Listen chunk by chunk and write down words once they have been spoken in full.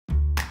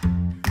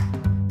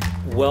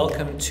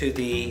Welcome to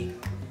the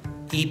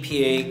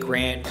EPA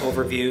grant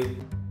overview.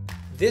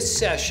 This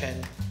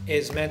session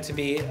is meant to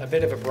be a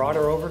bit of a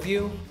broader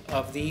overview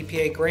of the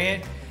EPA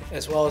grant,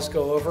 as well as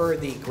go over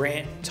the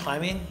grant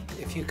timing.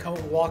 If you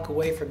walk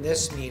away from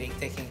this meeting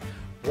thinking,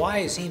 why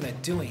is EIMA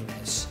doing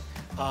this?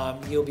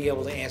 You'll be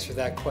able to answer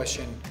that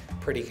question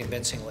pretty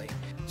convincingly.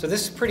 So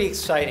this is pretty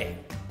exciting.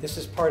 This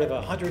is part of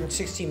a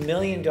 $160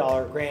 million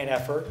grant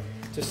effort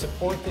to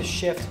support the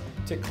shift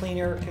to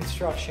cleaner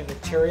construction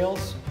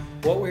materials.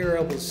 What we were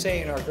able to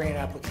say in our grant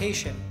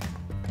application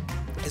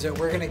is that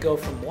we're going to go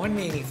from one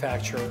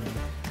manufacturer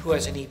who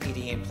has an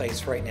EPD in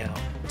place right now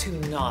to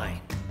 9.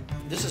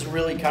 This is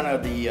really kind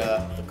of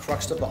the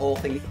crux of the whole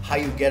thing, how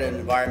you get an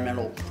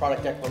environmental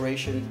product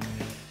declaration.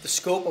 The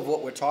scope of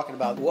what we're talking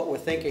about, what we're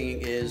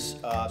thinking is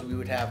we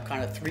would have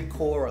kind of 3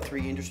 core or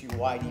 3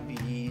 industry-wide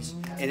EPDs,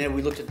 and then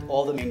we looked at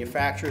all the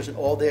manufacturers and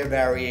all their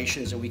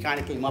variations, and we kind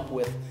of came up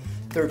with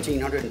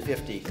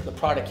 1,350. The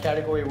product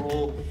category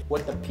rule,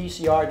 what the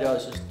PCR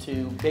does is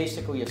to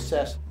basically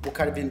assess what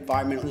kind of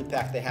environmental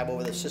impact they have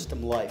over the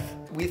system life.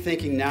 We're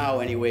thinking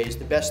now anyways,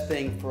 the best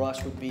thing for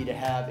us would be to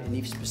have an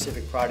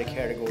EIFS-specific product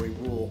category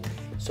rule.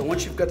 So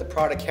once you've got the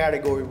product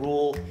category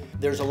rule,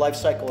 there's a life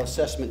cycle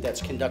assessment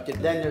that's conducted.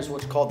 Then there's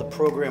what's called the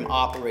program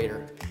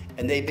operator.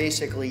 And they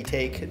basically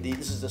take,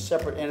 this is a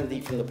separate entity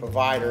from the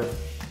provider,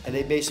 and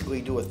they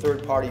basically do a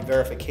third-party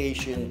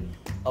verification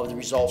of the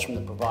results from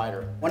the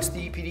provider. Once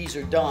the EPDs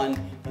are done,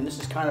 and this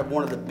is kind of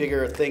one of the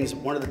bigger things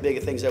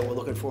that we're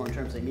looking for in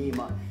terms of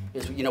EIMA,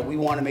 is we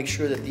want to make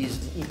sure that these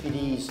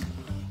EPDs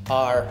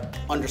are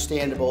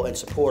understandable and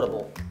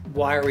supportable.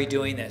 Why are we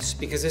doing this?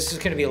 Because this is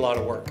going to be a lot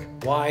of work.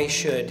 Why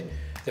should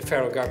the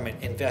federal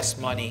government invest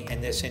money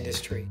in this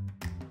industry?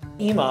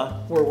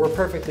 EIMA, where we're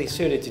perfectly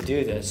suited to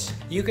do this,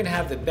 you can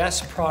have the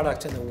best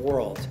product in the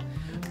world,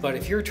 but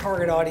if your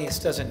target audience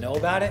doesn't know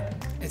about it,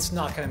 it's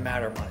not going to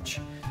matter much.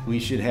 We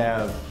should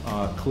have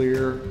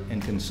clear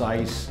and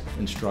concise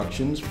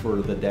instructions for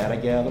the data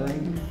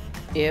gathering.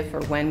 If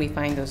or when we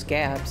find those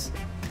gaps,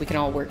 we can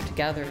all work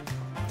together.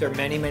 There are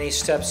many, many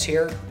steps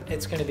here.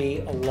 It's going to be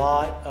a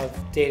lot of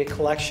data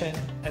collection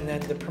and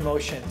then the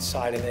promotion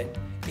side of it.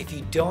 If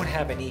you don't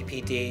have an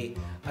EPD,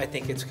 I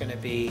think it's going to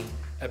be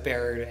a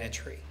barrier to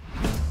entry.